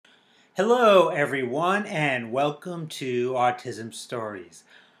Hello, everyone, and welcome to Autism Stories.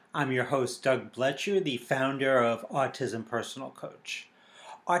 I'm your host, Doug Bletcher, the founder of Autism Personal Coach.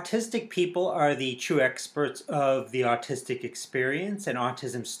 Autistic people are the true experts of the autistic experience, and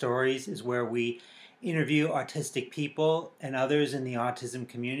Autism Stories is where we interview autistic people and others in the autism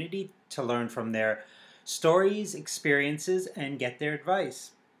community to learn from their stories, experiences, and get their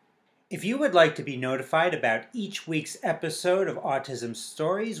advice. If you would like to be notified about each week's episode of Autism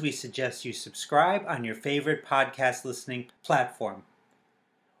Stories, we suggest you subscribe on your favorite podcast listening platform.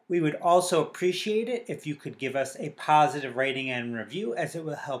 We would also appreciate it if you could give us a positive rating and review, as it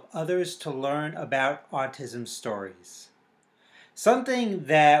will help others to learn about autism stories. Something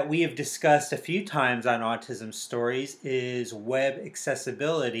that we have discussed a few times on Autism Stories is web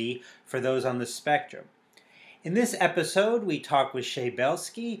accessibility for those on the spectrum. In this episode, we talk with Shay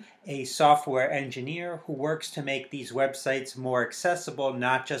Belsky, a software engineer who works to make these websites more accessible,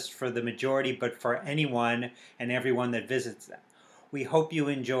 not just for the majority, but for anyone and everyone that visits them. We hope you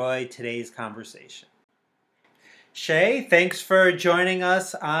enjoy today's conversation. Shay, thanks for joining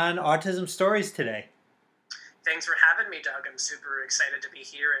us on Autism Stories today. Thanks for having me, Doug. I'm super excited to be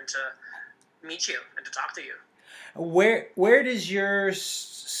here and to meet you and to talk to you. Where does your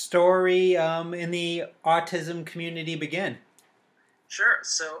story in the autism community begin? Sure.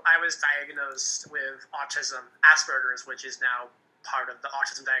 So I was diagnosed with autism, Asperger's, which is now part of the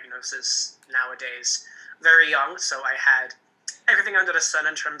autism diagnosis nowadays, very young. So I had everything under the sun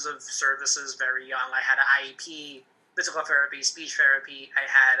in terms of services very young. I had an IEP, physical therapy, speech therapy. I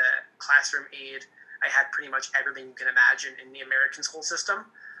had a classroom aide. I had pretty much everything you can imagine in the American school system.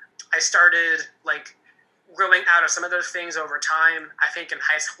 I started growing out of some of those things over time. I think in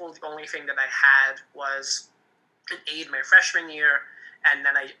high school, the only thing that I had was an aide my freshman year, and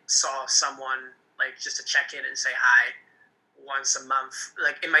then I saw someone just to check in and say hi once a month.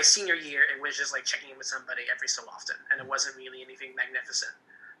 In my senior year, it was just checking in with somebody every so often, and it wasn't really anything magnificent.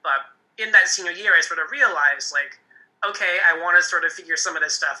 But in that senior year, I sort of realized, okay, I want to sort of figure some of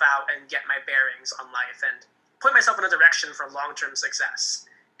this stuff out and get my bearings on life and put myself in a direction for long-term success.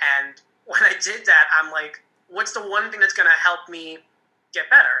 And when I did that, I'm like, what's the one thing that's going to help me get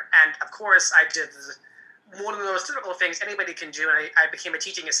better? And of course, I did one of the most typical things anybody can do, and I became a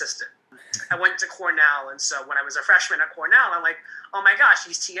teaching assistant. I went to Cornell, and so when I was a freshman at Cornell, I'm like, oh my gosh,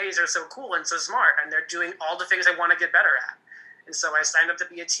 these TAs are so cool and so smart, and they're doing all the things I want to get better at. And so I signed up to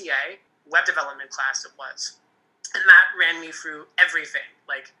be a TA, web development class it was. And that ran me through everything,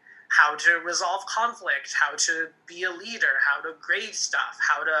 how to resolve conflict, how to be a leader, how to grade stuff,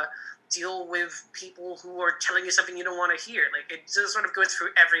 how to deal with people who are telling you something you don't want to hear. It just sort of goes through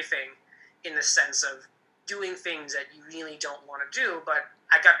everything in the sense of doing things that you really don't want to do, but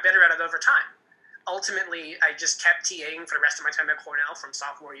I got better at it over time. Ultimately, I just kept TAing for the rest of my time at Cornell from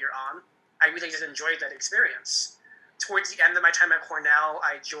sophomore year on. I really just enjoyed that experience. Towards the end of my time at Cornell,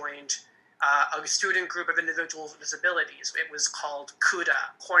 I joined a student group of individuals with disabilities. It was called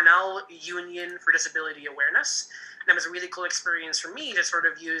CUDA, Cornell Union for Disability Awareness. And it was a really cool experience for me to sort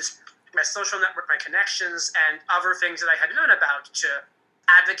of use my social network, my connections, and other things that I had known about to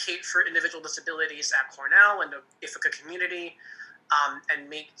advocate for individual disabilities at Cornell and the Ithaca community, and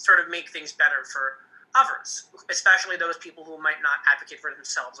make things better for others, especially those people who might not advocate for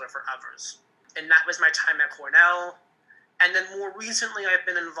themselves or for others. And that was my time at Cornell. And then more recently, I've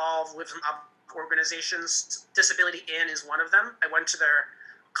been involved with some organizations. Disability In is one of them. I went to their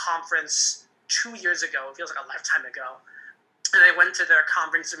conference 2 years ago. It feels like a lifetime ago. And I went to their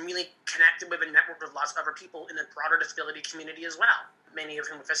conference and really connected with and networked with lots of other people in the broader disability community as well. Many of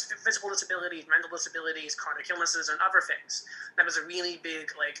whom with physical disabilities, mental disabilities, chronic illnesses, and other things. That was a really big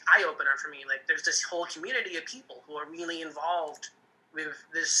eye-opener for me. There's this whole community of people who are really involved with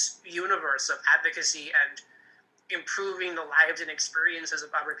this universe of advocacy and improving the lives and experiences of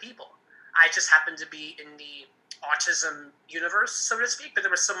other people. I just happened to be in the autism universe, so to speak, but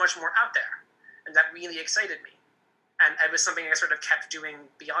there was so much more out there, and that really excited me. And it was something I sort of kept doing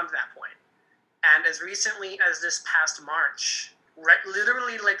beyond that point. And as recently as this past March,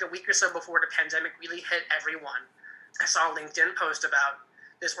 literally a week or so before the pandemic really hit everyone, I saw a LinkedIn post about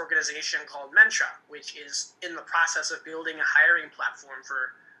this organization called Mentra, which is in the process of building a hiring platform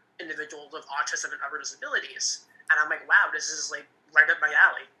for individuals with autism and other disabilities. And I'm like, wow, this is right up my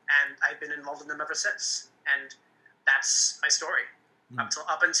alley. And I've been involved in them ever since. And that's my story.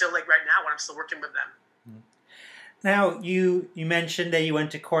 Up until right now when I'm still working with them. Now, you mentioned that you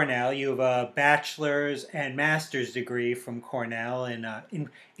went to Cornell. You have a bachelor's and master's degree from Cornell in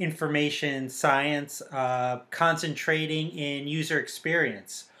information science, concentrating in user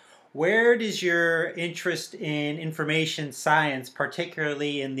experience. Where does your interest in information science,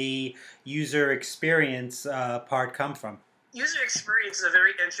 particularly in the user experience part, come from? User experience is a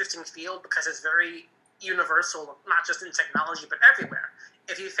very interesting field because it's very universal, not just in technology, but everywhere.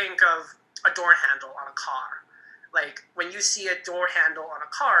 If you think of a door handle on a car, like when you see a door handle on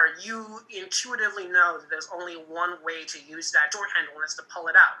a car, you intuitively know that there's only one way to use that door handle, and it's to pull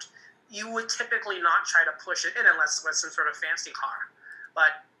it out. You would typically not try to push it in unless it was some sort of fancy car.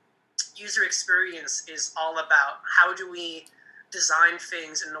 But user experience is all about how do we design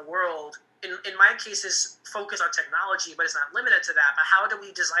things in the world. In my cases, focus on technology, but it's not limited to that. But how do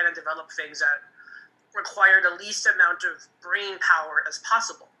we design and develop things that require the least amount of brain power as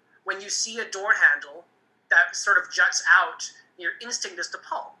possible? When you see a door handle that sort of juts out, your instinct is to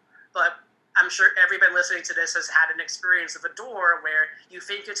pull. But I'm sure everybody listening to this has had an experience of a door where you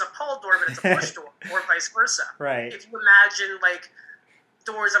think it's a pull door, but it's a push door, or vice versa. Right. If you imagine like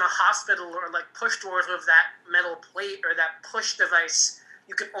doors in a hospital or like push doors with that metal plate or that push device,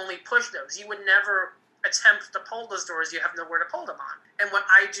 you could only push those. You would never attempt to pull those doors. You have nowhere to pull them on. And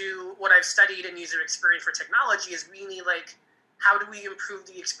what I've studied in user experience for technology is really like, how do we improve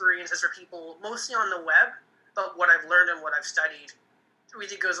the experiences for people, mostly on the web? But what I've learned and what I've studied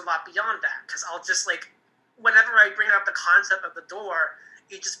really goes a lot beyond that. Because I'll just like, whenever I bring up the concept of the door,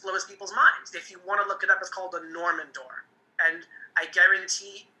 it just blows people's minds. If you want to look it up, it's called the Norman door. And I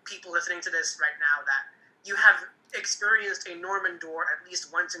guarantee people listening to this right now that you have experienced a Norman door at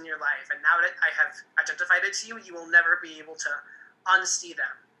least once in your life. And now that I have identified it to you, you will never be able to unsee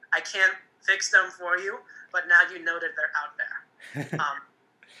them. I can't fix them for you, but now you know that they're out there.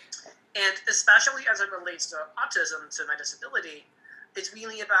 And especially as it relates to autism, to my disability, it's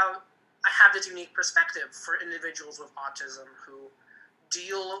really about, I have this unique perspective for individuals with autism who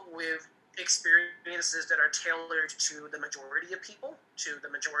deal with experiences that are tailored to the majority of people, to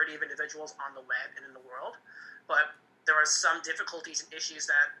the majority of individuals on the web and in the world. But there are some difficulties and issues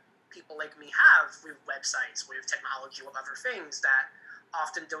that people like me have with websites, with technology, with other things that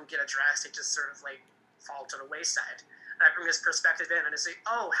often don't get addressed. They just sort of like fall to the wayside. And I bring this perspective in and I say,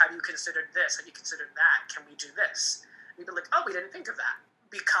 oh, have you considered this? Have you considered that? Can we do this? And you'd be like, oh, we didn't think of that.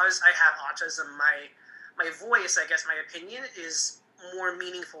 Because I have autism, my voice, I guess my opinion, is more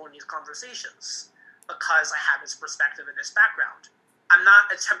meaningful in these conversations because I have this perspective and this background. I'm not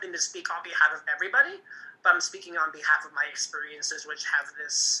attempting to speak on behalf of everybody, but I'm speaking on behalf of my experiences, which have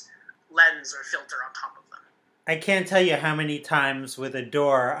this lens or filter on top of them. I can't tell you how many times with a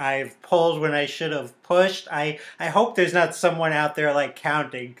door I've pulled when I should have pushed. I hope there's not someone out there like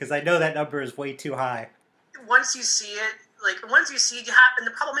counting, because I know that number is way too high. Once you see it, and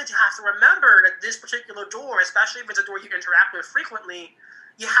the problem is you have to remember that this particular door, especially if it's a door you interact with frequently,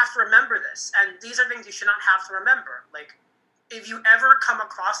 you have to remember this. And these are things you should not have to remember. Like, if you ever come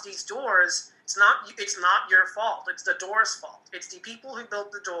across these doors, it's not your fault. It's the door's fault. It's the people who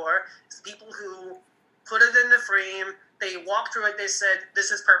built the door. It's the people who put it in the frame. They walked through it. They said, this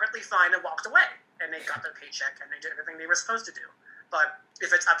is perfectly fine, and walked away. And they got their paycheck, and they did everything they were supposed to do. But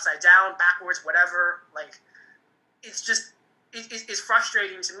if it's upside down, backwards, whatever, like, it's just, it's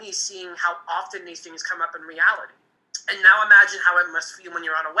frustrating to me seeing how often these things come up in reality. And now imagine how it must feel when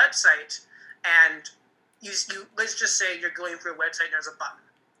you're on a website and you let's just say you're going through a website and there's a button.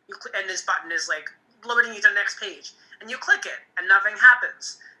 And this button is like loading you to the next page. And you click it and nothing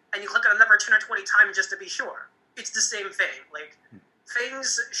happens. And you click it another 10 or 20 times just to be sure. It's the same thing. Like,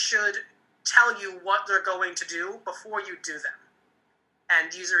 things should tell you what they're going to do before you do them.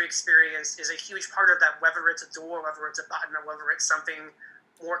 And user experience is a huge part of that, whether it's a door, whether it's a button, or whether it's something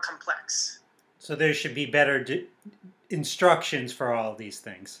more complex. So there should be better instructions for all of these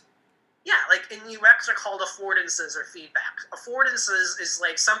things. Yeah, like in UX are called affordances or feedback. Affordances is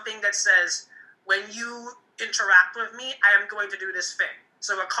like something that says, when you interact with me, I am going to do this thing.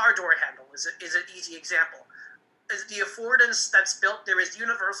 So a car door handle is an easy example. The affordance that's built there is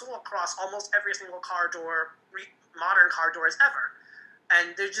universal across almost every single car door, modern car doors ever.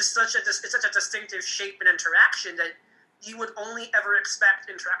 And there's just it's such a distinctive shape and interaction that you would only ever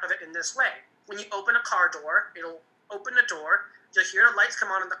expect to interact with it in this way. When you open a car door, it'll open the door, you'll hear the lights come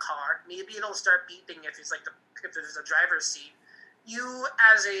on in the car, maybe it'll start beeping if it's a driver's seat. You,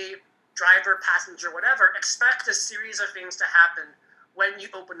 as a driver, passenger, whatever, expect a series of things to happen when you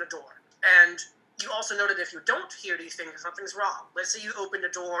open the door. And you also know that if you don't hear these things, something's wrong. Let's say you open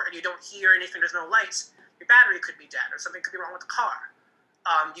the door and you don't hear anything, there's no lights, your battery could be dead or something could be wrong with the car.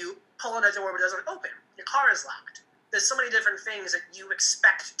 You pull on the door but it doesn't open. Your car is locked. There's so many different things that you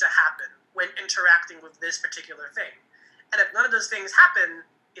expect to happen when interacting with this particular thing. And if none of those things happen,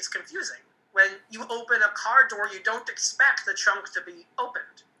 it's confusing. When you open a car door, you don't expect the trunk to be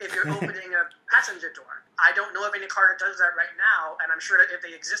opened. If you're opening a passenger door, I don't know of any car that does that right now, and I'm sure that if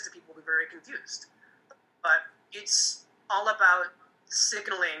they existed, people would be very confused. But it's all about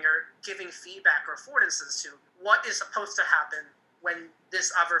signaling or giving feedback or affordances to what is supposed to happen when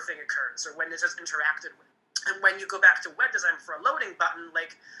this other thing occurs or when this is interacted with. And when you go back to web design for a loading button,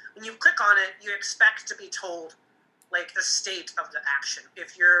 like when you click on it, you expect to be told like the state of the action.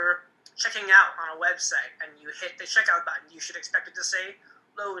 If you're checking out on a website and you hit the checkout button, you should expect it to say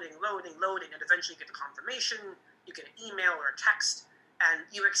loading, loading, loading, and eventually you get the confirmation, you get an email or a text, and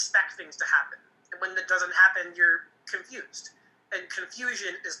you expect things to happen. And when that doesn't happen, you're confused. And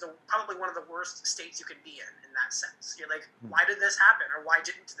confusion is probably one of the worst states you can be in that sense. You're like, why did this happen? Or why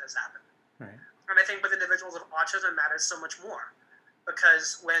didn't this happen? Right. And I think with individuals with autism matters so much more.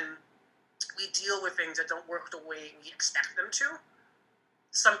 Because when we deal with things that don't work the way we expect them to,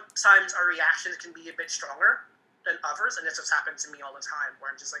 sometimes our reactions can be a bit stronger than others. And this has happened to me all the time,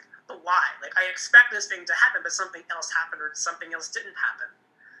 where I'm just like, but why? Like, I expect this thing to happen, but something else happened or something else didn't happen.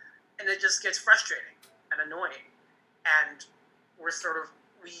 And it just gets frustrating and annoying. And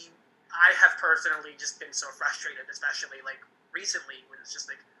I have personally just been so frustrated, especially like recently, when it's just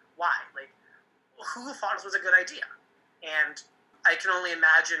like, why? Like, who thought this was a good idea? And I can only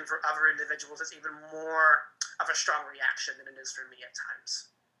imagine for other individuals, it's even more of a strong reaction than it is for me at times.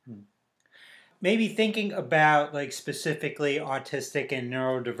 Maybe thinking about like specifically autistic and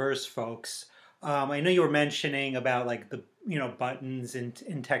neurodiverse folks. I know you were mentioning about like the buttons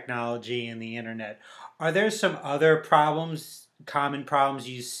in technology and the internet. Are there some other common problems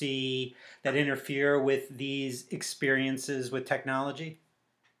you see that interfere with these experiences with technology?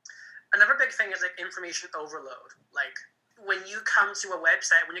 Another big thing is like information overload. Like when you come to a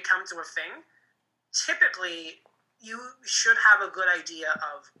website, when you come to a thing, typically you should have a good idea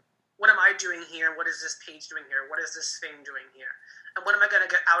of what am I doing here? What is this page doing here? What is this thing doing here? And what am I going to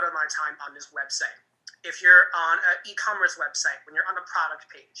get out of my time on this website? If you're on an e-commerce website, when you're on a product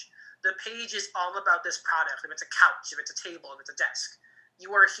page, the page is all about this product. If it's a couch, if it's a table, if it's a desk,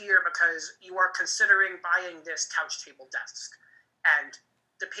 you are here because you are considering buying this couch, table, desk. And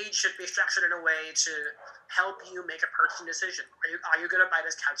the page should be structured in a way to help you make a purchasing decision. Are you going to buy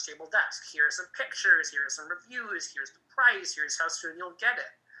this couch, table, desk? Here are some pictures. Here are some reviews. Here's the price. Here's how soon you'll get it.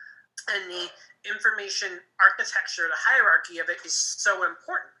 And the information architecture, the hierarchy of it is so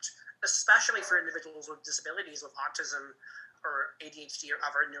important, especially for individuals with disabilities, with autism or ADHD or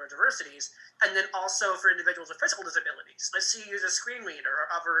other neurodiversities, and then also for individuals with physical disabilities. Let's say you use a screen reader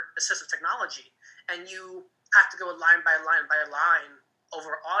or other assistive technology, and you have to go line by line by line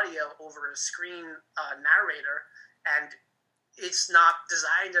over audio, over a screen narrator, and it's not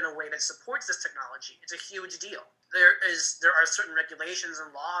designed in a way that supports this technology. It's a huge deal. There are certain regulations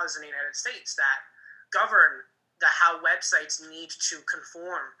and laws in the United States that govern how websites need to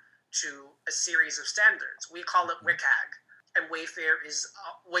conform to a series of standards. We call it WCAG, and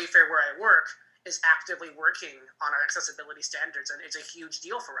Wayfair, where I work, is actively working on our accessibility standards, and it's a huge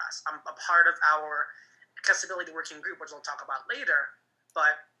deal for us. I'm a part of our accessibility working group, which we'll talk about later,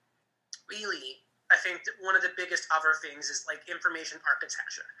 but really, I think that one of the biggest other things is like information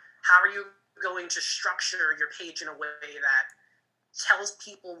architecture. How are you going to structure your page in a way that tells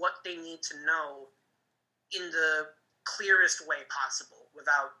people what they need to know in the clearest way possible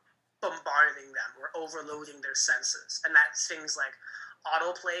without bombarding them or overloading their senses? And that's things like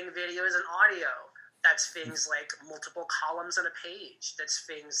auto-playing videos and audio. That's things like multiple columns on a page. That's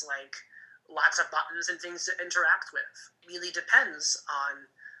things like lots of buttons and things to interact with. It really depends on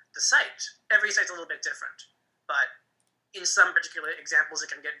the site. Every site's a little bit different, but in some particular examples, it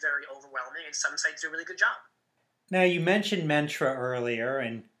can get very overwhelming, and some sites do a really good job. Now, you mentioned Mentra earlier,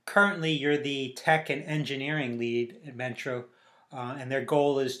 and currently you're the tech and engineering lead at Mentra, and their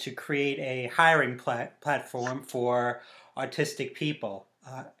goal is to create a hiring platform for autistic people.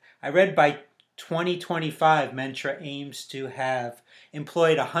 I read by 2025, Mentra aims to have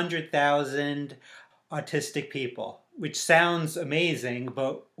employed 100,000 autistic people, which sounds amazing,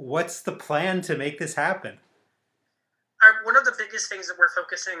 but what's the plan to make this happen? One of the biggest things that we're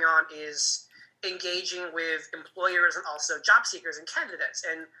focusing on is engaging with employers and also job seekers and candidates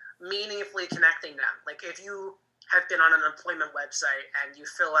and meaningfully connecting them. Like if you have been on an employment website and you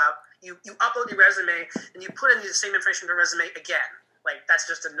fill out, you upload your resume and you put in the same information on the resume again. Like that's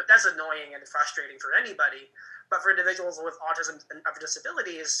annoying and frustrating for anybody. But for individuals with autism and other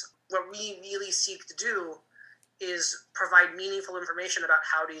disabilities, what we really seek to do is provide meaningful information about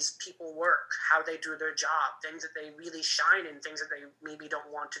how these people work, how they do their job, things that they really shine in, things that they maybe don't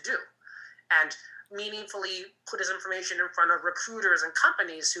want to do. And meaningfully put this information in front of recruiters and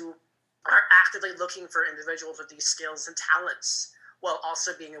companies who are actively looking for individuals with these skills and talents, while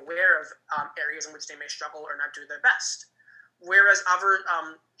also being aware of areas in which they may struggle or not do their best. Whereas other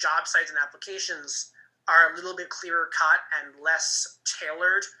job sites and applications are a little bit clearer cut and less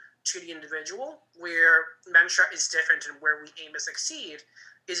tailored to the individual, where Mentra is different and where we aim to succeed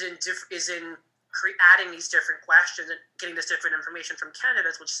is in adding these different questions and getting this different information from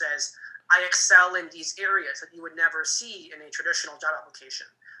candidates, which says, I excel in these areas that you would never see in a traditional job application.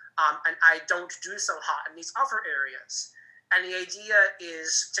 And I don't do so hot in these other areas. And the idea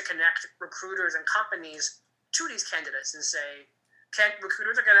is to connect recruiters and companies to these candidates and say,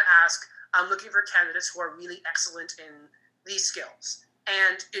 recruiters are going to ask, I'm looking for candidates who are really excellent in these skills.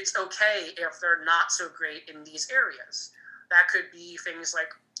 And it's okay if they're not so great in these areas. That could be things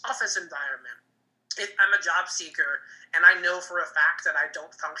like office environment. If I'm a job seeker and I know for a fact that I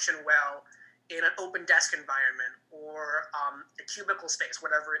don't function well in an open desk environment or a cubicle space,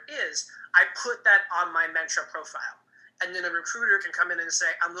 whatever it is, I put that on my Mentra profile. And then a recruiter can come in and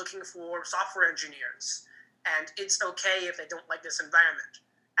say, I'm looking for software engineers. And it's okay if they don't like this environment.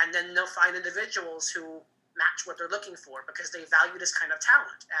 And then they'll find individuals who match what they're looking for because they value this kind of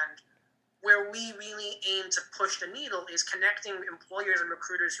talent. And where we really aim to push the needle is connecting employers and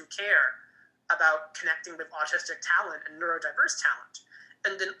recruiters who care about connecting with autistic talent and neurodiverse talent.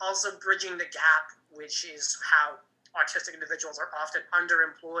 And then also bridging the gap, which is how autistic individuals are often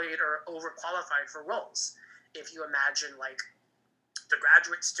underemployed or overqualified for roles. If you imagine like the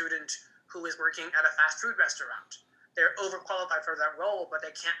graduate student who is working at a fast food restaurant, they're overqualified for that role, but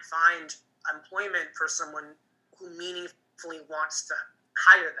they can't find employment for someone who meaningfully wants to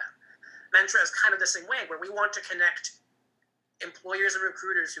hire them. Mentra is kind of the same way, where we want to connect employers and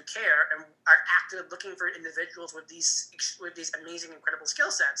recruiters who care and are actively looking for individuals with these amazing, incredible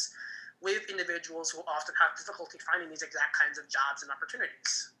skill sets, with individuals who often have difficulty finding these exact kinds of jobs and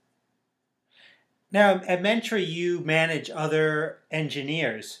opportunities. Now, at Mentra, you manage other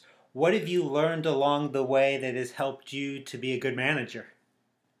engineers. What have you learned along the way that has helped you to be a good manager?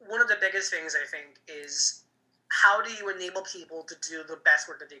 One of the biggest things, I think, is how do you enable people to do the best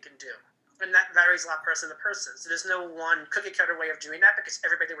work that they can do? And that varies a lot person to person. So there's no one cookie-cutter way of doing that because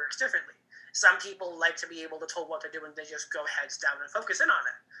everybody works differently. Some people like to be able to tell what to do and they just go heads down and focus in on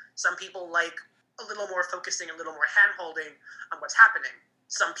it. Some people like a little more focusing, a little more hand-holding on what's happening.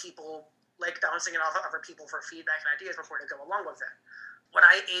 Some people like bouncing it off of other people for feedback and ideas before they go along with it. What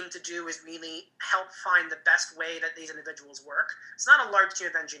I aim to do is really help find the best way that these individuals work. It's not a large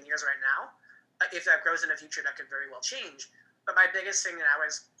team of engineers right now. If that grows in the future, that could very well change. But my biggest thing now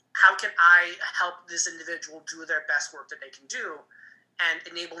is, how can I help this individual do their best work that they can do and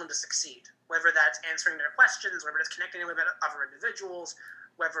enable them to succeed? Whether that's answering their questions, whether it's connecting with other individuals,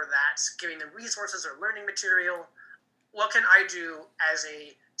 whether that's giving them resources or learning material. What can I do as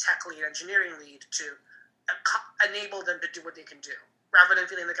a tech lead, engineering lead to enable them to do what they can do? Rather than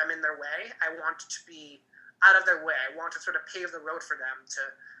feeling like I'm in their way, I want to be out of their way. I want to sort of pave the road for them to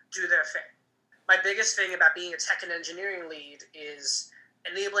do their thing. My biggest thing about being a tech and engineering lead is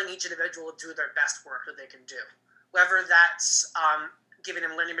enabling each individual to do their best work that they can do. Whether that's giving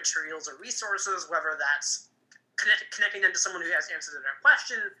them learning materials or resources, whether that's connecting them to someone who has answers to their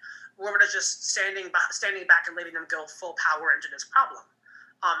question, or whether it's just standing back and letting them go full power into this problem.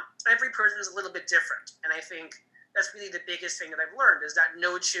 Every person is a little bit different, and I think that's really the biggest thing that I've learned is that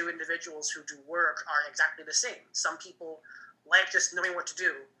no two individuals who do work are exactly the same. Some people like just knowing what to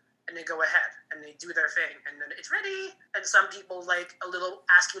do, and they go ahead and they do their thing and then it's ready. And some people like a little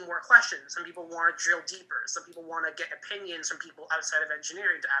asking more questions. Some people want to drill deeper. Some people want to get opinions from people outside of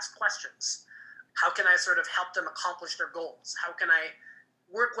engineering to ask questions. How can I sort of help them accomplish their goals? How can I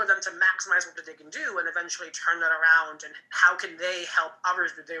work with them to maximize what they can do and eventually turn that around? And how can they help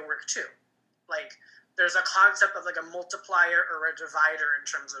others do their work too? Like, there's a concept of like a multiplier or a divider in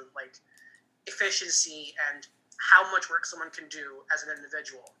terms of like efficiency and how much work someone can do as an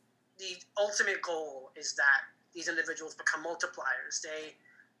individual. The ultimate goal is that these individuals become multipliers. They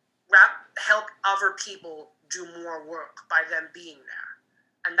help other people do more work by them being there.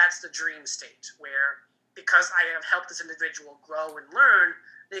 And that's the dream state where, because I have helped this individual grow and learn,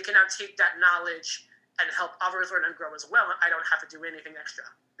 they can now take that knowledge and help others learn and grow as well. I don't have to do anything extra.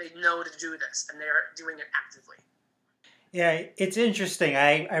 They know to do this, and they're doing it actively. Yeah, it's interesting.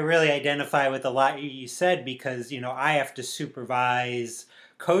 I really identify with a lot you said because, I have to supervise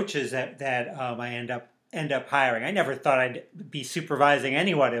coaches that I end up hiring. I never thought I'd be supervising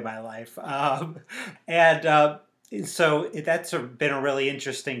anyone in my life. So that's been a really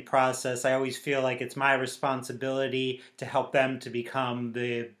interesting process. I always feel like it's my responsibility to help them to become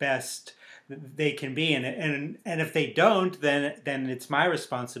the best they can be, and if they don't, then it's my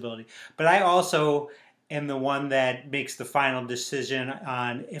responsibility. But I also am the one that makes the final decision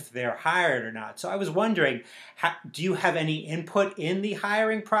on if they're hired or not. So I was wondering, do you have any input in the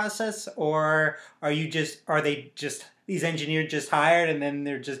hiring process, or are they just these engineers just hired and then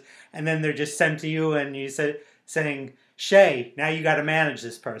they're just sent to you and you said saying, Shay, now you got to manage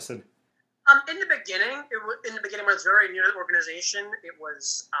this person. In the beginning, when I was very new to the organization, it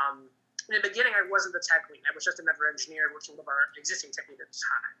was in the beginning I wasn't the tech lead. I was just another engineer working with our existing tech lead at the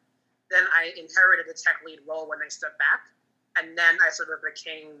time. Then I inherited the tech lead role when I stepped back, and then I sort of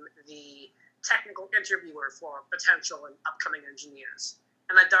became the technical interviewer for potential and upcoming engineers.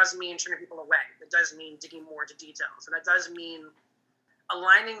 And that does mean turning people away. It does mean digging more into details, and it does mean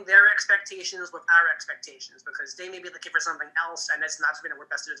aligning their expectations with our expectations, because they may be looking for something else, and it's not something that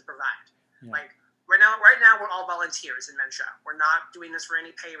we're best suited to provide. Yeah. Like right now we're all volunteers in Mentra. We're not doing this for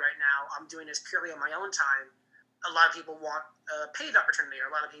any pay right now. I'm doing this purely on my own time. A lot of people want a paid opportunity, or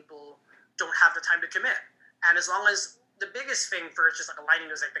a lot of people don't have the time to commit. And as long as the biggest thing for is just like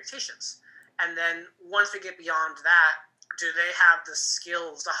aligning those expectations. And then once we get beyond that, do they have the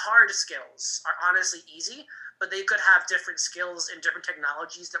skills? The hard skills are honestly easy, but they could have different skills in different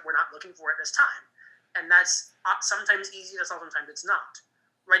technologies that we're not looking for at this time. And that's sometimes easy to solve, sometimes it's not.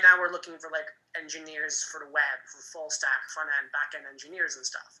 Right now we're looking for like engineers for the web, for full stack, front end, back end engineers and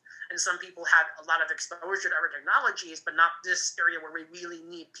stuff. And some people have a lot of exposure to other technologies, but not this area where we really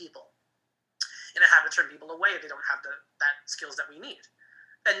need people. And I have to turn people away if they don't have that skills that we need.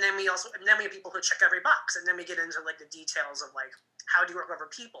 And then we have people who check every box. And then we get into like the details of like, how do you work with other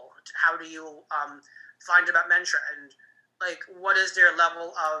people? How do you find about Mentra? And like, what is their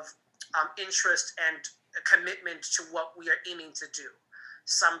level of interest and commitment to what we are aiming to do?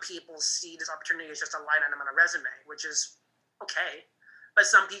 Some people see this opportunity as just a line item on a resume, which is okay. But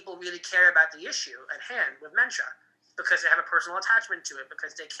some people really care about the issue at hand with Mentra because they have a personal attachment to it,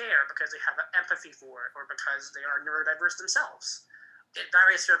 because they care, because they have an empathy for it, or because they are neurodiverse themselves. It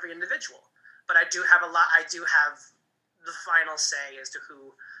varies for every individual. But I do have the final say as to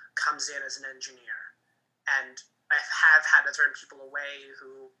who comes in as an engineer. And I have had to turn people away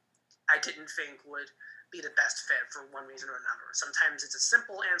who I didn't think would be the best fit for one reason or another. Sometimes it's a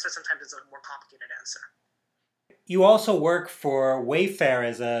simple answer, sometimes it's a more complicated answer. You also work for Wayfair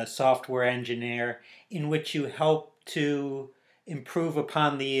as a software engineer, in which you help to improve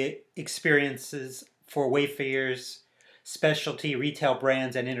upon the experiences for Wayfair's specialty retail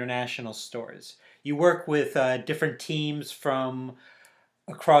brands and international stores. You work with different teams from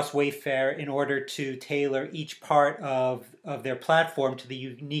across Wayfair in order to tailor each part of their platform to the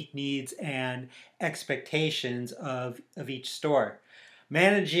unique needs and expectations of each store.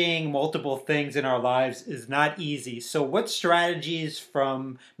 Managing multiple things in our lives is not easy. So what strategies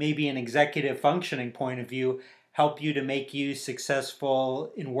from maybe an executive functioning point of view help you to make you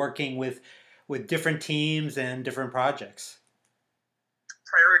successful in working with different teams and different projects?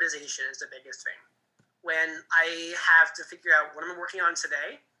 Prioritization is the biggest thing. When I have to figure out what I'm working on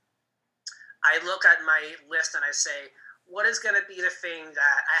today, I look at my list and I say, what is going to be the thing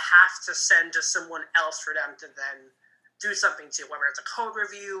that I have to send to someone else for them to then do something to, whether it's a code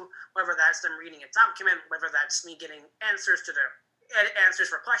review, whether that's them reading a document, whether that's me getting answers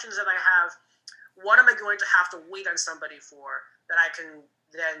for questions that I have. What am I going to have to wait on somebody for that I can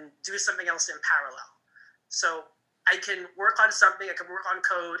then do something else in parallel? So I can work on something, I can work on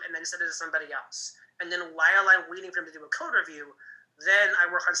code and then send it to somebody else. And then while I'm waiting for them to do a code review, then I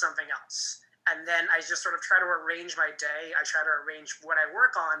work on something else. And then I just sort of try to arrange my day. I try to arrange what I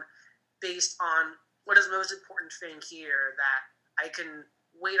work on based on what is the most important thing here that I can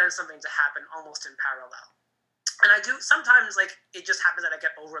wait on something to happen almost in parallel. And I do sometimes, like, it just happens that I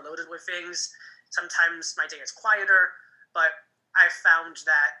get overloaded with things. Sometimes my day is quieter, but I found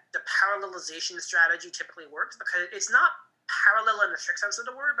that the parallelization strategy typically works because it's not parallel in the strict sense of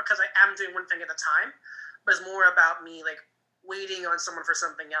the word, because I am doing one thing at a time, but it's more about me like waiting on someone for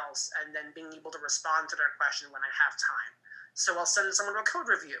something else and then being able to respond to their question when I have time. So I'll send someone to a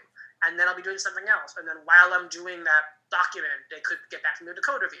code review, and then I'll be doing something else. And then while I'm doing that document, they could get back to me with the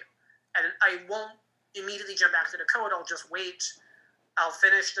code review. And I won't immediately jump back to the code. I'll just wait. I'll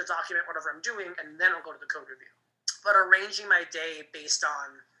finish the document, whatever I'm doing, and then I'll go to the code review. But arranging my day based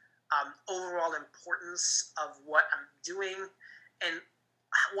on overall importance of what I'm doing and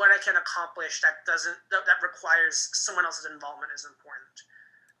what I can accomplish that requires someone else's involvement is important.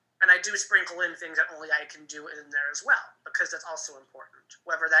 And I do sprinkle in things that only I can do in there as well, because that's also important.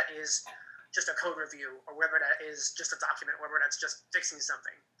 Whether that is just a code review, or whether that is just a document, whether that's just fixing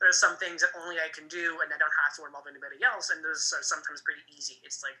something. There are some things that only I can do, and I don't have to involve anybody else, and those are sometimes pretty easy.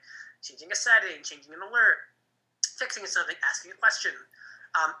 It's like changing a setting, changing an alert, fixing something, asking a question.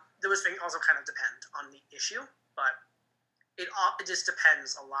 Those things also kind of depend on the issue, but it just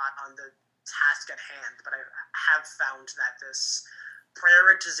depends a lot on the task at hand. But I have found that this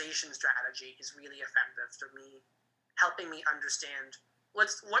prioritization strategy is really effective for me, helping me understand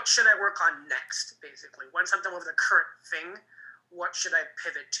what should I work on next, basically. Once I'm done with the current thing, what should I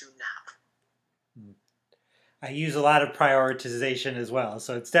pivot to now? I use a lot of prioritization as well,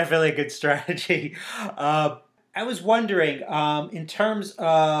 so it's definitely a good strategy. I was wondering, in terms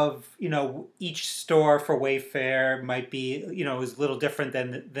of, each store for Wayfair might be, is a little different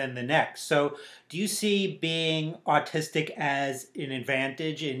than the next. So do you see being autistic as an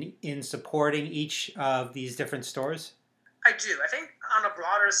advantage in supporting each of these different stores? I do. I think on a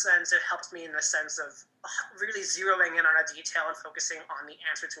broader sense, it helps me in the sense of really zeroing in on a detail and focusing on the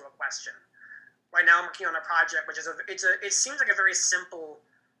answer to a question. Right now I'm working on a project which is it seems like a very simple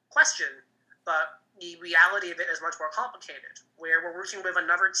question, but the reality of it is much more complicated, where we're working with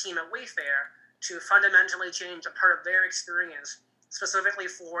another team at Wayfair to fundamentally change a part of their experience, specifically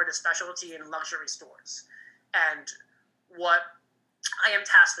for the specialty and luxury stores. And what I am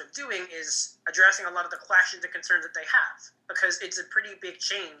tasked with doing is addressing a lot of the questions and concerns that they have, because it's a pretty big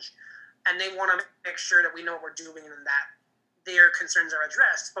change, and they want to make sure that we know what we're doing and that their concerns are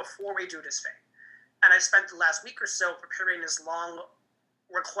addressed before we do this thing. And I spent the last week or so preparing this long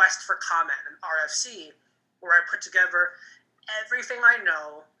request for comment, an RFC, where I put together everything I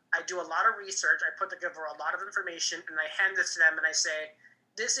know. I do a lot of research. I put together a lot of information, and I hand this to them, and I say,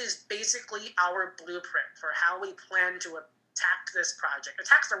 this is basically our blueprint for how we plan to attack this project.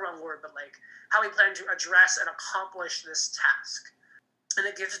 Attack's the wrong word, but like how we plan to address and accomplish this task. And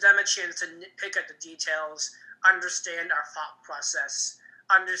it gives them a chance to pick at the details, understand our thought process,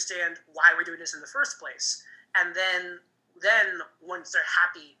 understand why we're doing this in the first place, and then once they're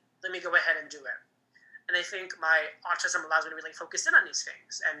happy, let me go ahead and do it. And I think my autism allows me to really focus in on these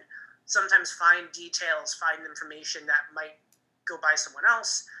things and sometimes find details, find information that might go by someone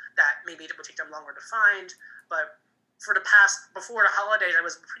else, that maybe it would take them longer to find. But before the holidays, I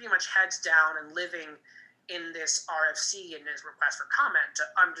was pretty much heads down and living in this RFC and this request for comment to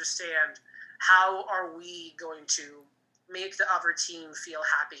understand how are we going to make the other team feel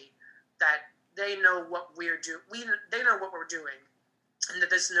happy, that they know what we're doing. They know what we're doing, and that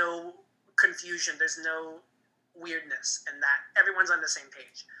there's no confusion, there's no weirdness, and that everyone's on the same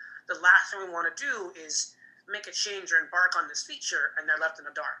page. The last thing we want to do is make a change or embark on this feature, and they're left in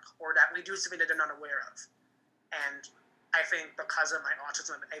the dark, or that we do something that they're not aware of. And I think because of my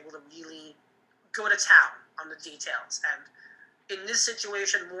autism, I'm able to really go to town on the details. And in this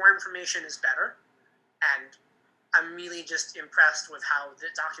situation, more information is better, and I'm really just impressed with how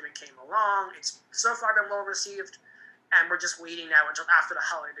the document came along. It's so far been well received, and we're just waiting now until after the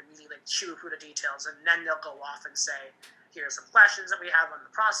holiday to really chew through the details, and then they'll go off and say, here are some questions that we have on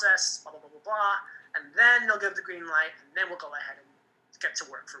the process, blah, blah, blah, blah, blah, and then they'll give the green light, and then we'll go ahead and get to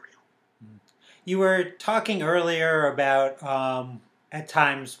work for real. You were talking earlier about at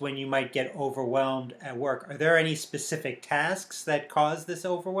times when you might get overwhelmed at work. Are there any specific tasks that cause this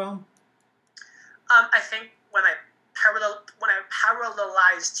overwhelm? I think when I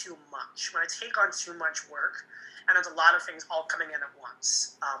parallelize too much, when I take on too much work, and there's a lot of things all coming in at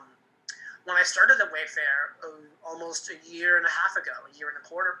once. When I started at Wayfair almost a year and a half ago,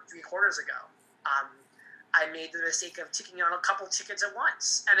 3/4 ago, I made the mistake of ticking on a couple tickets at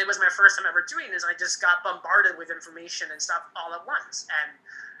once, and it was my first time ever doing this. I just got bombarded with information and stuff all at once, and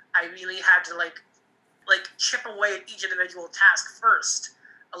I really had to chip away at each individual task first,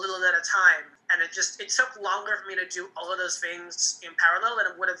 a little at a time. And it took longer for me to do all of those things in parallel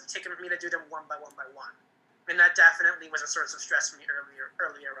than it would have taken for me to do them one by one by one. And that definitely was a source of stress for me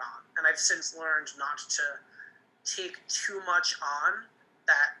earlier on. And I've since learned not to take too much on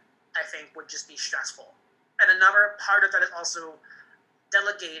that I think would just be stressful. And another part of that is also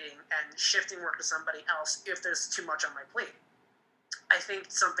delegating and shifting work to somebody else if there's too much on my plate. I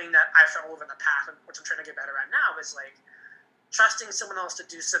think something that I've fell over in the past, which I'm trying to get better at now, is trusting someone else to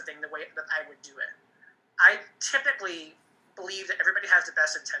do something the way that I would do it. I typically believe that everybody has the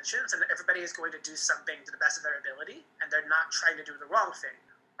best intentions and that everybody is going to do something to the best of their ability, and they're not trying to do the wrong thing.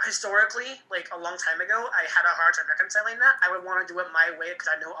 Historically, a long time ago, I had a hard time reconciling that. I would want to do it my way because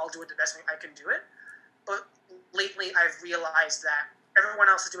I know I'll do it the best way I can do it. But lately, I've realized that everyone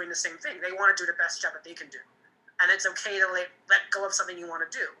else is doing the same thing. They want to do the best job that they can do. And it's okay to let go of something you want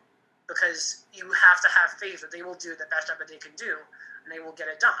to do, because you have to have faith that they will do the best job that they can do, and they will get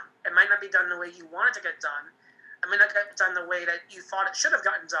it done. It might not be done the way you want it to get done. It might not get done the way that you thought it should have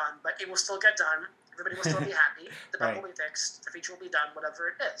gotten done, but it will still get done. Everybody will still be happy. The bug will be fixed. The feature will be done, whatever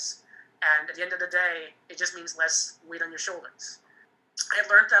it is. And at the end of the day, it just means less weight on your shoulders. I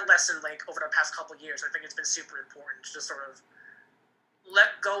learned that lesson like over the past couple of years. I think it's been super important to just sort of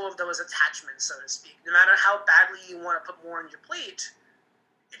let go of those attachments, so to speak. No matter how badly you want to put more on your plate,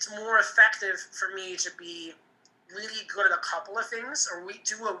 it's more effective for me to be really good at a couple of things, or we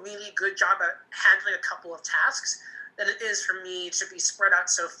do a really good job at handling a couple of tasks, than it is for me to be spread out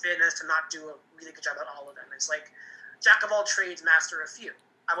so thin as to not do a really good job at all of them. It's like jack of all trades, master of few.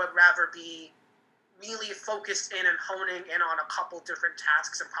 I would rather be really focused in and honing in on a couple different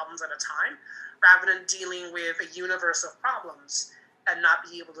tasks and problems at a time, rather than dealing with a universe of problems and not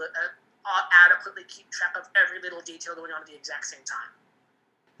be able to adequately keep track of every little detail going on at the exact same time.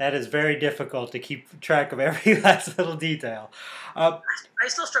 That is very difficult to keep track of every last little detail. I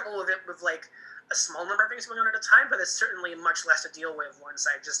still struggle with it with like a small number of things going on at a time, but it's certainly much less to deal with once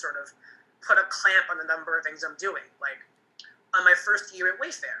I just sort of put a clamp on the number of things I'm doing. Like on my first year at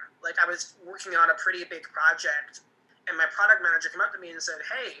Wayfair, like I was working on a pretty big project, and my product manager came up to me and said,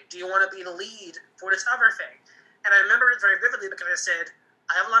 "Hey, do you want to be the lead for this other thing?" And I remember it very vividly because I said,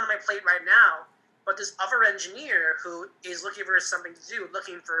 "I have a lot on my plate right now, but this other engineer who is looking for something to do,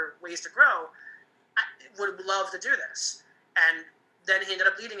 looking for ways to grow, would love to do this." And then he ended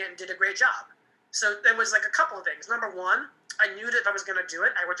up leading it and did a great job. So there was like a couple of things. Number one, I knew that if I was going to do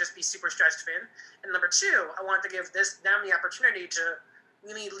it, I would just be super stressed thin. And number two, I wanted to give them the opportunity to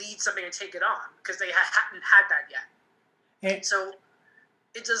really lead something and take it on, because they hadn't had that yet. Hey. So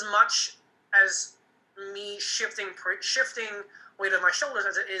it's as much as me shifting weight on my shoulders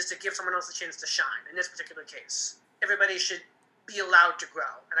as it is to give someone else a chance to shine. In this particular case, everybody should be allowed to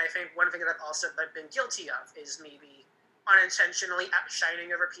grow. And I think one thing that I've also been guilty of is maybe unintentionally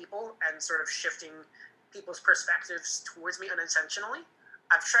outshining over people and sort of shifting people's perspectives towards me unintentionally.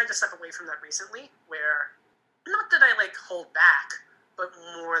 I've tried to step away from that recently, where not that I like hold back, but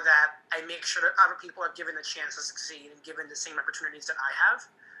more that I make sure that other people are given the chance to succeed and given the same opportunities that I have,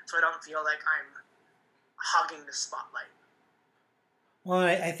 so I don't feel like I'm hogging the spotlight. Well,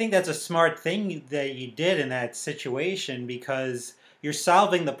 I think that's a smart thing that you did in that situation, because you're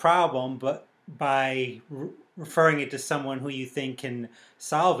solving the problem, but by referring it to someone who you think can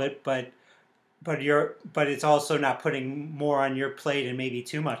solve it, but it's also not putting more on your plate and maybe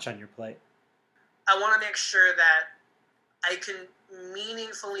too much on your plate. I want to make sure that I can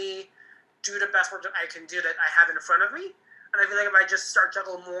meaningfully do the best work that I can do that I have in front of me. And I feel like if I just start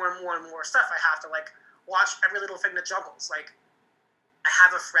juggling more and more and more stuff, I have to like watch every little thing that juggles. Like, I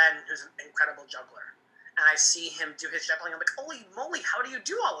have a friend who's an incredible juggler, and I see him do his juggling. I'm like, holy moly, how do you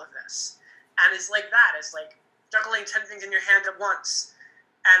do all of this? And it's like that. It's like juggling 10 things in your hand at once.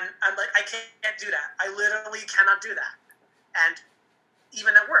 And I'm like, I can't do that. I literally cannot do that. And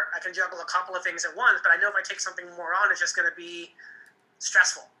even at work, I can juggle a couple of things at once, but I know if I take something more on, it's just going to be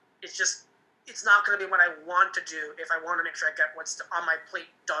stressful. It's not going to be what I want to do if I want to make sure I get what's on my plate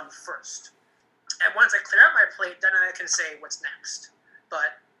done first. And once I clear out my plate, then I can say what's next.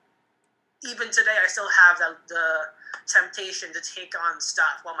 But even today, I still have the temptation to take on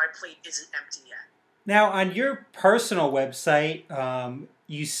stuff while my plate isn't empty yet. Now, on your personal website,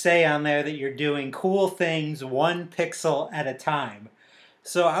 you say on there that you're doing cool things 1 pixel at a time.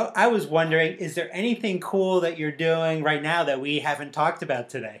 So I was wondering, is there anything cool that you're doing right now that we haven't talked about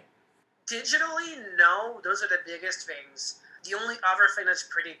today? Digitally, no. Those are the biggest things. The only other thing that's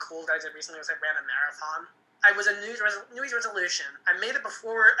pretty cool that I did recently was I ran a marathon. I was a New Year's resolution. I made it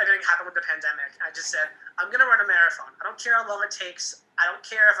before everything happened with the pandemic. I just said, I'm going to run a marathon. I don't care how long it takes. I don't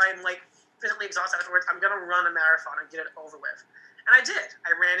care if I'm like physically exhausted afterwards. I'm going to run a marathon and get it over with. And I did.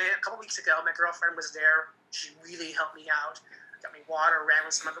 I ran it a couple weeks ago. My girlfriend was there. She really helped me out. Got me water, ran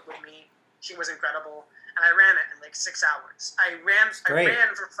some of it with me. She was incredible. And I ran it in like 6 hours. I ran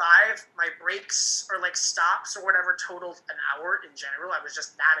for 5. My breaks or like stops or whatever totaled an hour in general. I was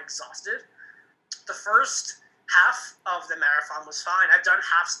just that exhausted. The first half of the marathon was fine. I've done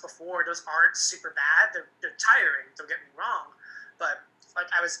halves before. Those aren't super bad. They're tiring, don't get me wrong. But like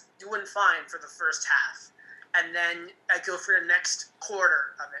I was doing fine for the first half. And then I go for the next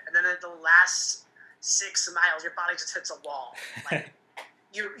quarter of it. And then at the last 6 miles, your body just hits a wall. Like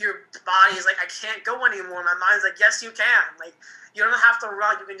your body is like, I can't go anymore. My mind's like, yes, you can. Like, you don't have to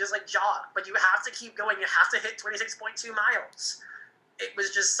run. You can just like jog. But you have to keep going. You have to hit 26.2 miles. It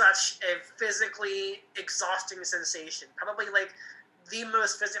was just such a physically exhausting sensation. Probably like the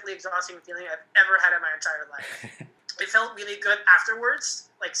most physically exhausting feeling I've ever had in my entire life. It felt really good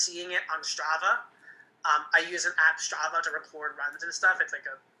afterwards, like seeing it on Strava. I use an app, Strava, to record runs and stuff. It's like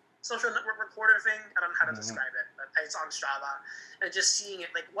a social network recorder thing. I don't know how to describe it, but it's on Strava. And just seeing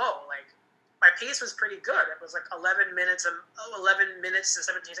it, like, whoa, like my pace was pretty good. It was like 11 minutes and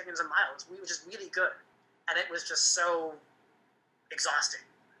 17 seconds a mile. It was just really good. And it was just so exhausting.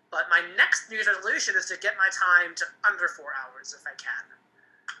 But my next New Year's resolution is to get my time to under 4 hours if I can.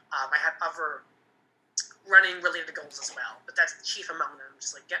 I have other running related goals as well, but that's chief among them.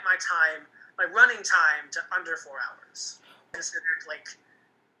 Just like get my running time to under 4 hours. Considered like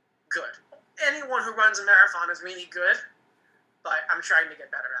good. Anyone who runs a marathon is really good, but I'm trying to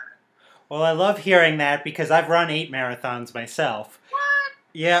get better at it. Well, I love hearing that because I've run 8 marathons myself. What?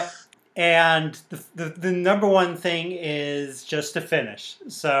 Yep. And the number one thing is just to finish.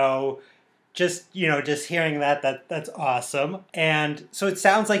 So just hearing that's awesome. And so it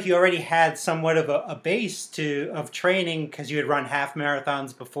sounds like you already had somewhat of a base of training because you had run half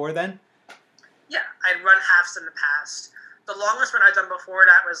marathons before then. Yeah, I'd run halves in the past. The longest one I'd done before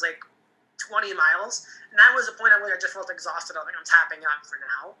that was like 20 miles, and that was a point where I just felt exhausted. I was like, I'm tapping out for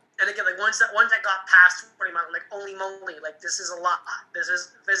now. And again, like once I got past 20 miles, I'm like, holy moly, like this is a lot. This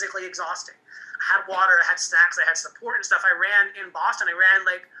is physically exhausting. I had water, I had snacks, I had support and stuff. I ran in Boston. I ran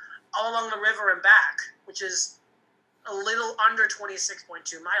like all along the river and back, which is a little under 26.2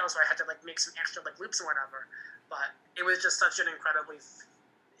 miles. So I had to like make some extra like loops and whatever. But it was just such an incredibly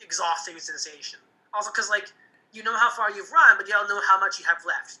exhausting sensation. Also, because like you know how far you've run, but you don't know how much you have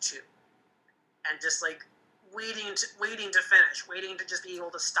left too. And just like waiting to finish, waiting to just be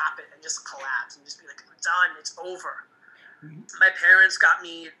able to stop it and just collapse and just be like, I'm done, it's over. Mm-hmm. My parents got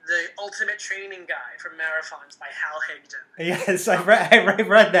me the Ultimate Training Guide for Marathons by Hal Higdon. Yes, I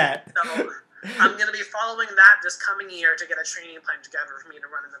read that. So I'm going to be following that this coming year to get a training plan together for me to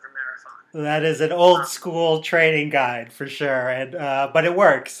run another marathon. That is an old school training guide for sure, and but it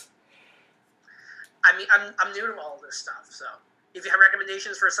works. I mean, I'm new to all this stuff, so if you have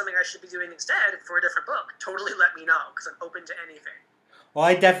recommendations for something I should be doing instead for a different book, totally let me know, because I'm open to anything. Well,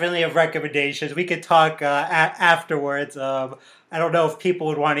 I definitely have recommendations. We could talk afterwards. I don't know if people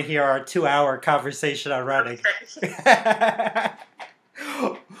would want to hear our 2-hour conversation on running. Okay.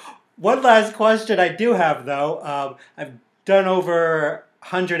 One last question I do have, though. I've done over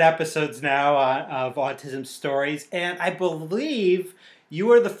 100 episodes now of Autism Stories, and I believe you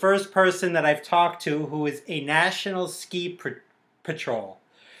are the first person that I've talked to who is a National Ski Patrol.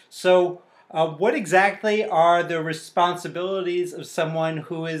 So what exactly are the responsibilities of someone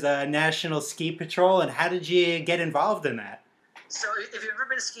who is a National Ski Patrol, and how did you get involved in that? So if you've ever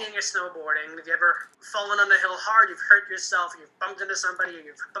been skiing or snowboarding, if you've ever fallen on the hill hard, you've hurt yourself, you've bumped into somebody, or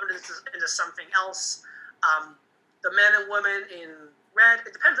you've bumped into something else, the men and women in red,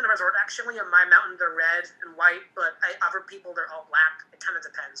 it depends on the resort. Actually, on my mountain, they're red and white, but other people, they're all black. It kind of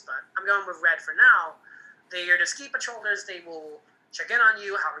depends, but I'm going with red for now. They are the ski patrollers. They will check in on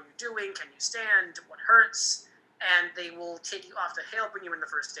you. How are you doing? Can you stand? What hurts? And they will take you off the hill, bring you in the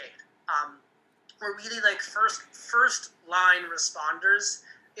first aid. We're really like first line responders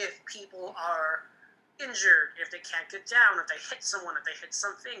if people are injured, if they can't get down, if they hit someone, if they hit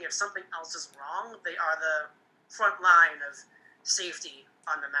something, if something else is wrong, they are the front line of safety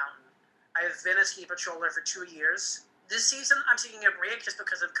on the mountain. I have been a ski patroller for 2 years. This season, I'm taking a break just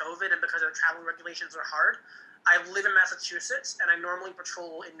because of COVID and because of travel regulations are hard. I live in Massachusetts, and I normally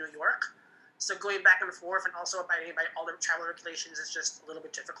patrol in New York. So going back and forth and also abiding by all the travel regulations is just a little bit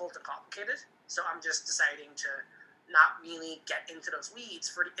difficult and complicated. So I'm just deciding to not really get into those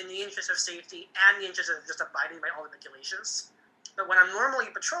weeds in the interest of safety and the interest of just abiding by all the regulations. But when I'm normally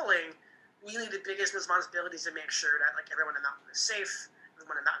patrolling, really the biggest responsibility is to make sure that like everyone on the mountain is safe,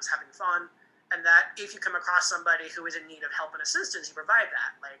 everyone on the mountain is having fun, and that if you come across somebody who is in need of help and assistance, you provide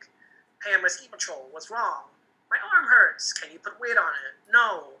that. Like, hey, I'm a ski patrol. What's wrong? My arm hurts. Can you put weight on it?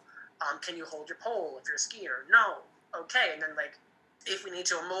 No. Can you hold your pole if you're a skier? No. Okay. And then, like, if we need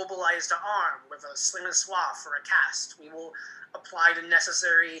to immobilize the arm with a sling and swath or a cast, we will apply the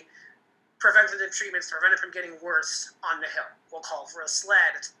necessary preventative treatments to prevent it from getting worse on the hill. We'll call for a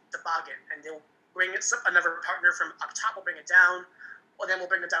sled, a toboggan, and they'll bring it. Another partner from up top will bring it down, or then we'll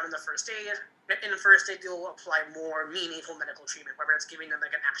bring it down in the first aid. In the first aid, they'll apply more meaningful medical treatment, whether it's giving them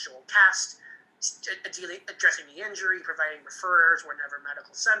like an actual cast, addressing the injury, providing referrers or another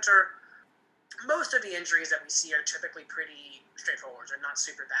medical center. Most of the injuries that we see are typically pretty straightforward and not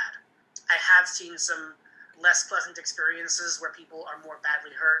super bad. I have seen some less pleasant experiences where people are more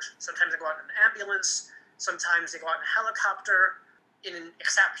badly hurt. Sometimes they go out in an ambulance, sometimes they go out in a helicopter in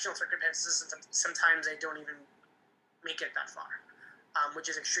exceptional circumstances, and sometimes they don't even make it that far,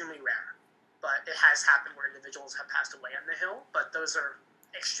 which is extremely rare. But it has happened where individuals have passed away on the hill, but those are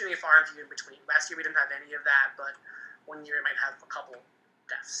extremely far and few in between. Last year we didn't have any of that, but 1 year we might have a couple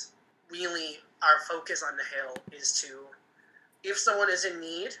deaths. Really, our focus on the hill is to, if someone is in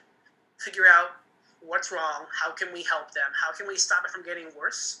need, figure out what's wrong, how can we help them, how can we stop it from getting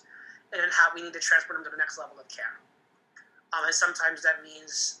worse, and then how we need to transport them to the next level of care. And sometimes that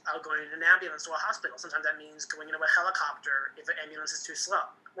means going in an ambulance to a hospital. Sometimes that means going into a helicopter if an ambulance is too slow.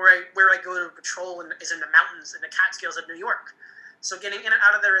 Where I go to patrol is in the mountains in the Catskills of New York. So getting in and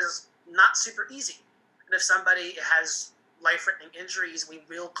out of there is not super easy. And if somebody has life-threatening injuries, we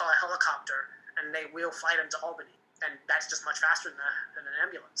will call a helicopter and they will fly them to Albany. And that's just much faster than an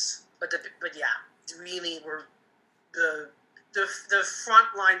ambulance. But yeah, really, we're the front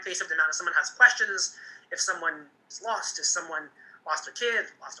line face of the mountain. If someone has questions, if someone is lost, if someone lost a kid,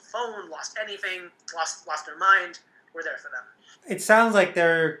 lost a phone, lost anything, lost their mind, we're there for them. It sounds like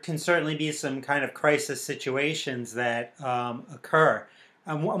there can certainly be some kind of crisis situations that occur.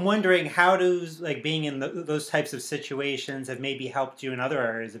 I'm wondering, how does being in those types of situations have maybe helped you in other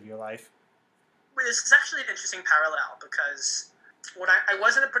areas of your life? This is actually an interesting parallel because when I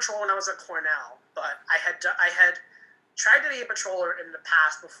wasn't a patrol when I was at Cornell, but I had tried to be a patroller in the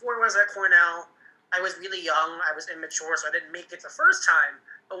past. Before I was at Cornell, I was really young, I was immature, so I didn't make it the first time.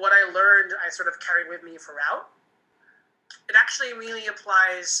 But what I learned, I sort of carried with me throughout. It actually really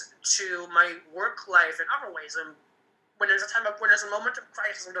applies to my work life in other ways. And when there's a moment of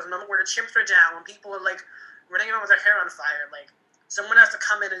crisis, when there's a moment where the chips are down, when people are running around with their hair on fire, someone has to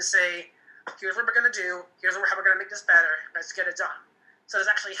come in and say, here's what we're going to do, here's how we're going to make this better, let's get it done. So this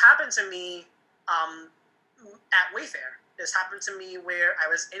actually happened to me at Wayfair. This happened to me where I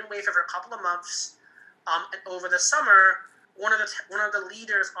was in Wayfair for a couple of months, and over the summer, one of the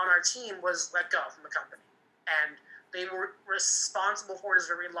leaders on our team was let go from the company, and they were responsible for this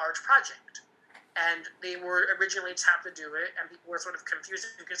very large project, and they were originally tapped to do it, and people were sort of confused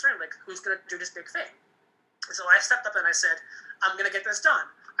and concerned, who's going to do this big thing? And so I stepped up and I said, I'm going to get this done.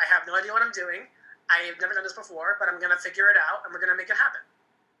 I have no idea what I'm doing. I have never done this before, but I'm going to figure it out, and we're going to make it happen.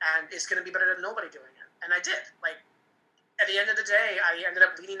 And it's going to be better than nobody doing it. And I did. At the end of the day, I ended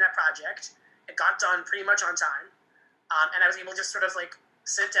up leading that project. It got done pretty much on time. And I was able to just sort of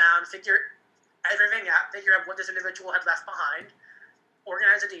sit down, figure everything out, figure out what this individual had left behind,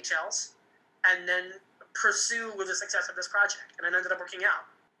 organize the details, and then pursue the success of this project. And it ended up working out.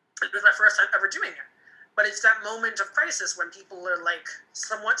 It was my first time ever doing it. But it's that moment of crisis when people are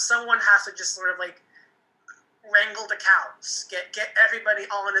someone has to just sort of wrangle the cows, get everybody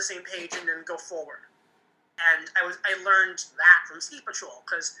all on the same page, and then go forward. And I learned that from Ski Patrol,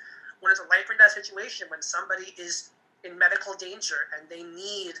 because when it's a life or death situation, when somebody is in medical danger and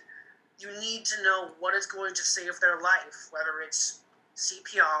you need to know what is going to save their life, whether it's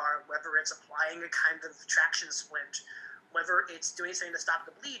CPR, whether it's applying a kind of traction splint, whether it's doing something to stop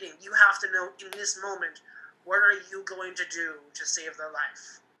the bleeding. You have to know in this moment, what are you going to do to save their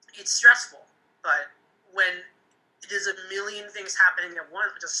life? It's stressful, but when there's a million things happening at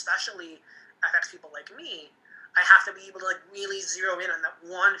once, which especially affects people like me, I have to be able to really zero in on that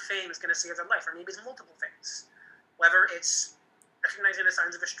one thing that's going to save their life, or maybe it's multiple things. Whether it's recognizing the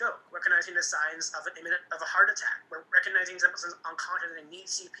signs of a stroke, recognizing the signs of a heart attack, or recognizing some person's unconscious and need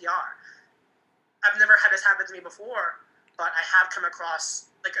CPR. I've never had this happen to me before, but I have come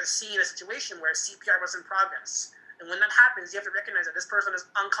across a situation where CPR was in progress. And when that happens, you have to recognize that this person is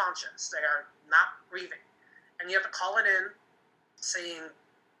unconscious. They are not breathing. And you have to call it in, saying,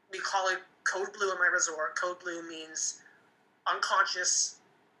 we call it Code Blue in my resort. Code Blue means unconscious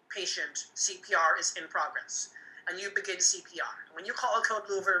patient, CPR is in progress. And you begin CPR. When you call a Code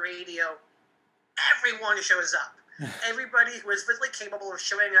Blue over radio, everyone shows up. Everybody who is physically capable of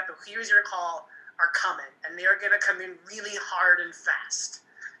showing up, who hears your call, are coming. And they are going to come in really hard and fast.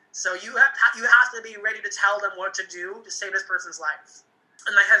 So you have to be ready to tell them what to do to save this person's life.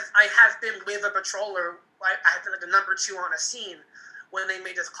 And I have been with a patroller. I have been the number 2 on a scene when they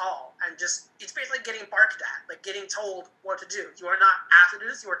made this call, and it's basically getting barked at, getting told what to do. You are not asked to do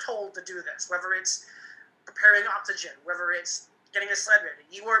this; you are told to do this. Whether it's preparing oxygen, whether it's getting a sled ready,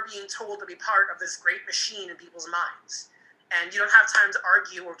 you are being told to be part of this great machine in people's minds. And you don't have time to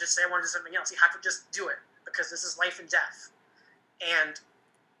argue or just say I want to do something else. You have to just do it because this is life and death. And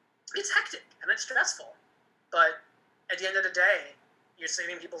it's hectic and it's stressful, but at the end of the day, you're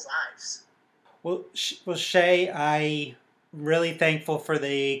saving people's lives. Well, Shay, I'm really thankful for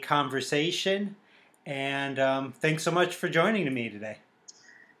the conversation, and thanks so much for joining me today.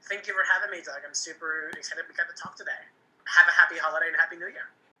 Thank you for having me, Doug. I'm super excited we got to talk today. Have a happy holiday and happy New Year.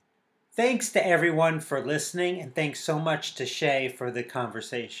 Thanks to everyone for listening, and thanks so much to Shay for the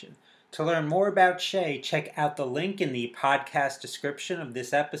conversation. To learn more about Shay, check out the link in the podcast description of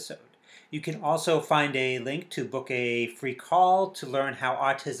this episode. You can also find a link to book a free call to learn how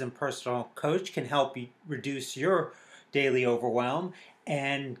Autism Personal Coach can help you reduce your daily overwhelm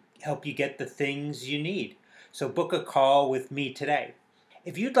and help you get the things you need. So book a call with me today.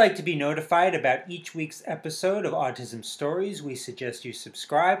 If you'd like to be notified about each week's episode of Autism Stories, we suggest you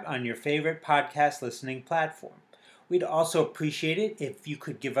subscribe on your favorite podcast listening platform. We'd also appreciate it if you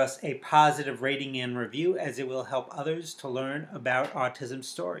could give us a positive rating and review, as it will help others to learn about autism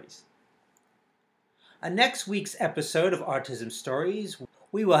stories. On next week's episode of Autism Stories,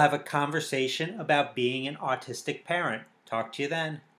 we will have a conversation about being an autistic parent. Talk to you then.